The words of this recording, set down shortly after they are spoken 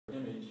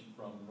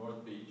from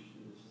North Beach.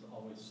 This has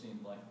always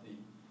seemed like the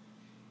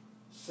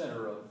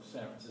center of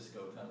San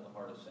Francisco, kind of the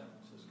heart of San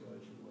Francisco,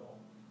 as you will.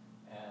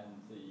 And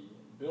the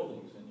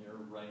buildings in here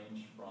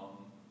range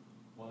from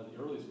one of the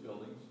earliest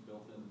buildings,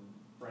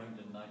 framed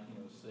in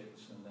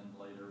 1906, and then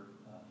later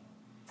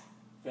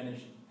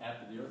finished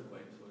after the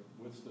earthquake, so it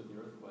withstood the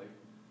earthquake,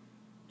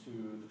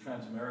 to the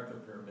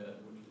Transamerica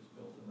Pyramid, which was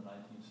built in the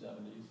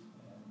 1970s,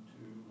 and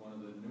to one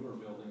of the newer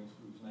buildings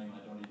whose name I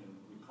don't even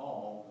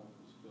recall,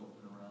 which was built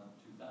in around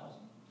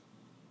 2000.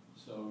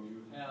 So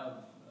you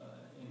have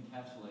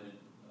encapsulated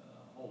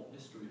a whole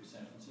history of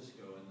San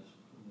Francisco in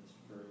this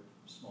very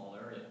small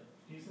area.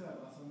 Can you say that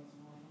last one?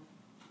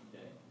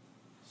 Okay.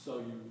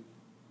 So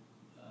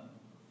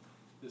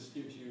this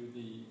gives you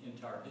the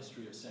entire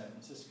history of San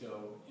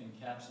Francisco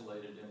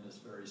encapsulated in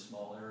this very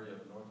small area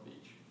of North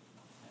Beach.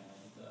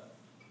 And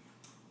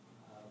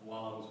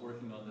while I was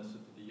working on this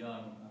at the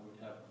Young, I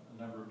would have a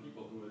number of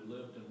people who had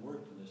lived and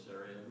worked in this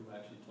area who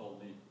actually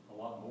told me a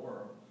lot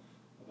more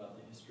about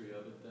the history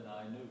of it than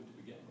I knew.